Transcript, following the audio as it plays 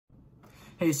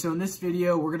Hey, so in this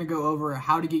video, we're going to go over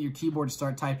how to get your keyboard to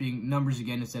start typing numbers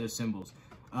again instead of symbols.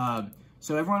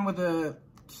 So everyone with a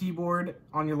keyboard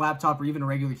on your laptop or even a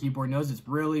regular keyboard knows it's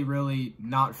really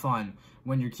not fun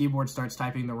when your keyboard starts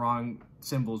typing the wrong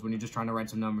symbols when you're just trying to write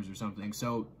some numbers or something.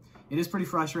 So it is pretty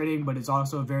frustrating, but it's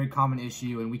also a very common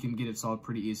issue and we can get it solved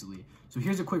pretty easily. So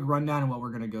here's a quick rundown of what we're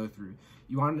going to go through.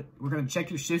 We're going to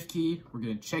check your shift key, we're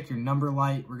going to check your number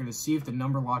light, we're going to see if the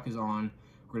number lock is on.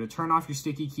 We're going to turn off your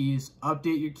sticky keys,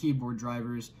 update your keyboard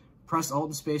drivers, press Alt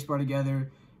and Spacebar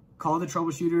together, call the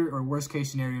troubleshooter, or worst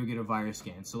case scenario, get a virus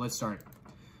scan. So let's start.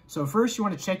 So first you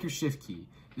want to check your shift key.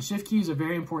 The shift key is a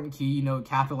very important key. You know, it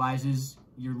capitalizes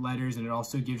your letters and it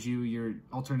also gives you your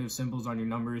alternative symbols on your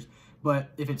numbers.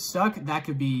 But if it's stuck, that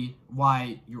could be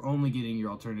why you're only getting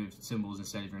your alternative symbols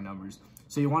instead of your numbers.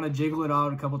 So you want to jiggle it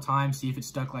out a couple times, see if it's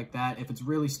stuck like that. If it's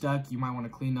really stuck, you might want to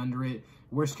clean under it.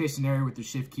 Worst case scenario with the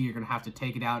shift key, you're going to have to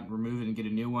take it out and remove it and get a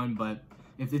new one. But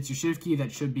if it's your shift key,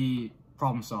 that should be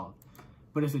problem solved.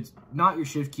 But if it's not your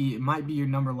shift key, it might be your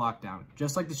number lockdown.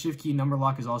 Just like the shift key, number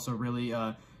lock is also a really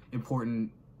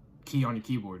important key on your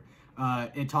keyboard.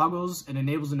 It toggles and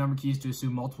enables the number keys to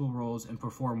assume multiple roles and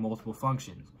perform multiple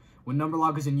functions. When number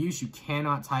lock is in use, you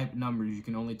cannot type numbers. You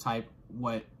can only type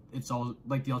what it's all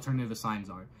like the alternative assigns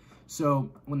are. So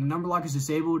when the number lock is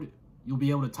disabled, you'll be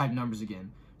able to type numbers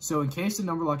again. So in case the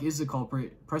number lock is the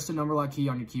culprit, press the number lock key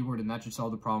on your keyboard and that should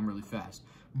solve the problem really fast.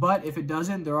 But if it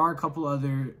doesn't, there are a couple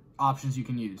other options you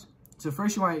can use. So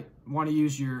first you might want to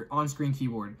use your on-screen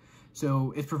keyboard.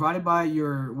 So it's provided by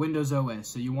your Windows OS.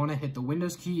 So you want to hit the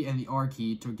Windows key and the R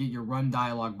key to get your run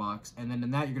dialog box. And then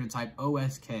in that, you're going to type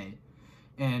OSK.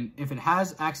 And if it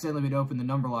has accidentally been opened, the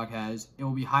number lock has, it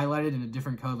will be highlighted in a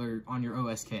different color on your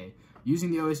OSK.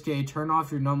 Using the OSK, turn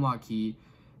off your NumLock key.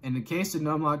 In the case the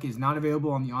NumLock is not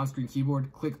available on the on-screen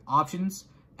keyboard, click Options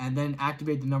and then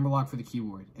activate the number lock for the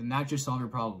keyboard. And that should solve your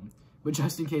problem. But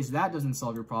just in case that doesn't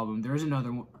solve your problem, there is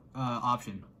another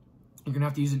option. You're going to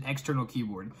have to use an external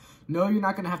keyboard. No, you're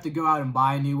not going to have to go out and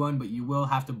buy a new one, but you will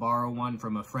have to borrow one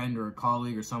from a friend or a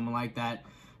colleague or someone like that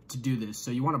to do this.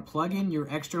 So you want to plug in your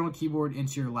external keyboard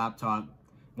into your laptop.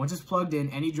 Once it's plugged in,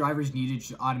 any drivers needed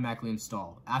should automatically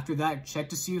install. After that, check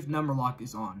to see if number lock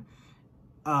is on.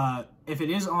 If it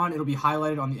is on, it'll be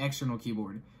highlighted on the external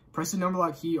keyboard. Press the number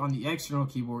lock key on the external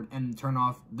keyboard and turn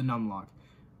off the NumLock.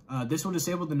 This will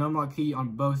disable the NumLock key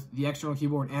on both the external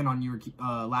keyboard and on your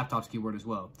laptop's keyboard as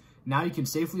well. Now you can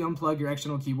safely unplug your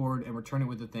external keyboard and return it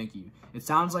with a thank you. It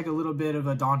sounds like a little bit of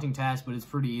a daunting task, but it's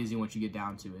pretty easy once you get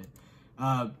down to it.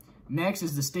 Next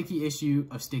is the sticky issue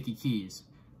of sticky keys.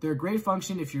 They're a great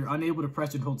function if you're unable to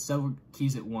press and hold several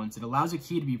keys at once. It allows a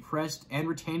key to be pressed and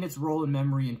retain its role in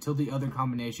memory until the other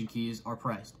combination keys are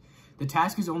pressed. The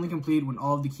task is only complete when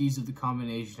all of the keys of the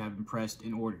combination have been pressed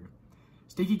in order.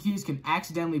 Sticky keys can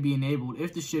accidentally be enabled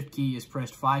if the shift key is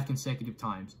pressed 5 consecutive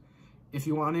times. If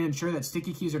you want to ensure that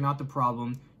sticky keys are not the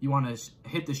problem, you want to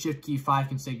hit the shift key 5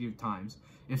 consecutive times.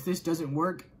 If this doesn't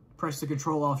work, press the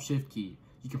Control-Alt-Shift key.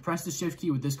 You can press the shift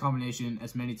key with this combination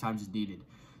as many times as needed.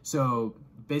 So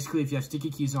basically, if you have sticky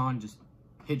keys on, just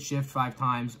hit shift 5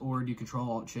 times or do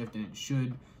Control-Alt-Shift and it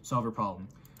should solve your problem.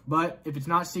 But if it's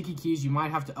not sticky keys, you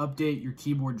might have to update your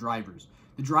keyboard drivers.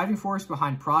 The driving force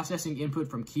behind processing input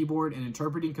from keyboard and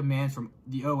interpreting commands from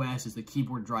the OS is the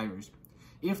keyboard drivers.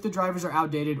 If the drivers are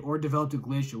outdated or developed a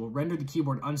glitch, it will render the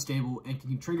keyboard unstable and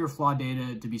can trigger flawed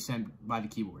data to be sent by the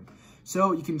keyboard.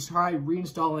 So you can try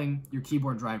reinstalling your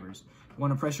keyboard drivers. You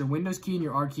want to press your Windows key and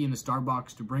your R key in the start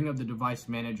box to bring up the device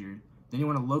manager. Then you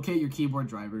want to locate your keyboard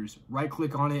drivers,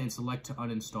 right-click on it, and select to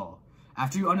uninstall.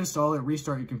 After you uninstall it,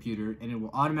 restart your computer, and it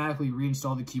will automatically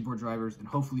reinstall the keyboard drivers and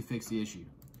hopefully fix the issue.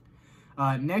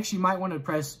 Next, you might want to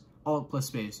press Alt plus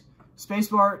Space.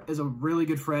 Spacebar is a really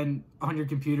good friend on your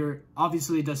computer.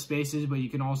 Obviously, it does spaces, but you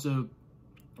can also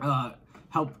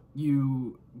help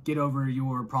you get over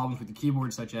your problems with the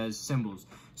keyboard, such as symbols.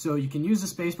 So you can use the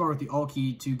spacebar with the Alt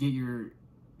key to get your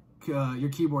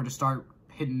keyboard to start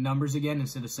hitting numbers again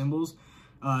instead of symbols.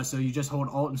 So you just hold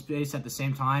Alt and Space at the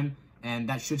same time, and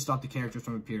that should stop the characters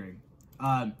from appearing.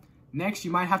 Next,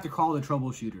 you might have to call the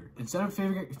troubleshooter. Instead of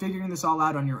figuring this all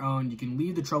out on your own, you can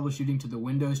leave the troubleshooting to the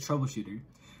Windows troubleshooter.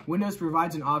 Windows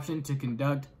provides an option to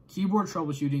conduct keyboard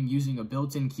troubleshooting using a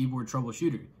built-in keyboard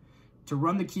troubleshooter. To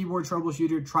run the keyboard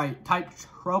troubleshooter, type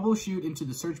troubleshoot into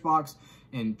the search box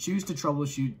and choose to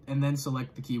troubleshoot and then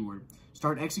select the keyword.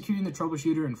 Start executing the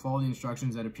troubleshooter and follow the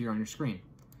instructions that appear on your screen.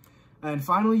 And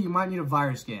finally, you might need a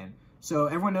virus scan. So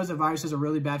everyone knows that viruses are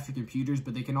really bad for computers,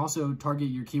 but they can also target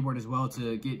your keyboard as well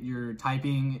to get your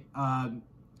typing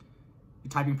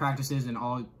practices and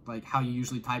all, like how you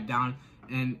usually type down.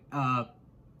 And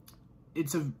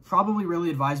it's probably really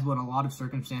advisable in a lot of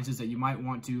circumstances that you might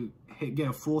want to get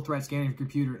a full threat scan of your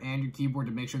computer and your keyboard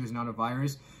to make sure there's not a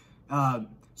virus.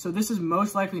 So this is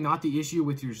most likely not the issue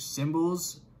with your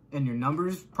symbols and your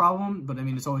numbers problem, but I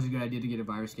mean, it's always a good idea to get a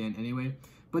virus scan anyway.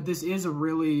 But this is a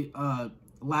really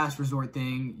last resort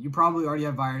thing. You probably already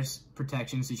have virus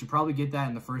protection, so you should probably get that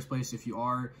in the first place if you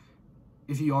are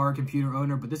a computer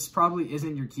owner. But this probably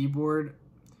isn't your keyboard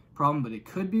problem, but it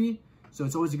could be. So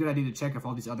it's always a good idea to check if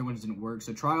all these other ones didn't work.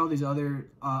 So try all these other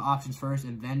options first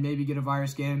and then maybe get a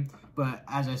virus scan. But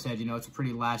as I said, you know, it's a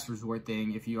pretty last resort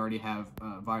thing if you already have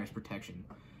virus protection.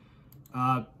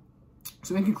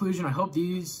 So in conclusion, I hope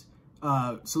these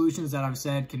solutions that I've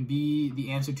said can be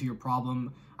the answer to your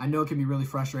problem. I know it can be really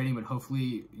frustrating, but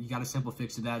hopefully you got a simple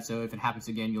fix to that. So if it happens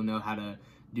again, you'll know how to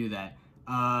do that.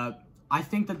 I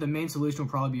think that the main solution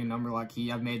will probably be a NumLock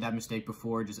key. I've made that mistake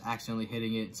before, just accidentally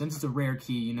hitting it. Since it's a rare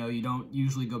key, you know, you don't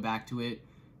usually go back to it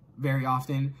very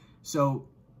often. So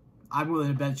I'm willing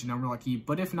to bet it's your NumLock key.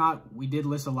 But if not, we did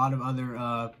list a lot of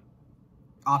other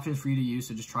options for you to use,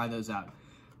 so just try those out.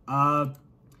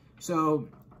 So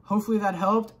hopefully that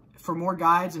helped. For more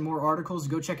guides and more articles,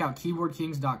 go check out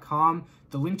keyboardkings.com.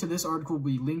 The link to this article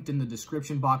will be linked in the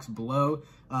description box below.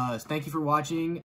 Thank you for watching.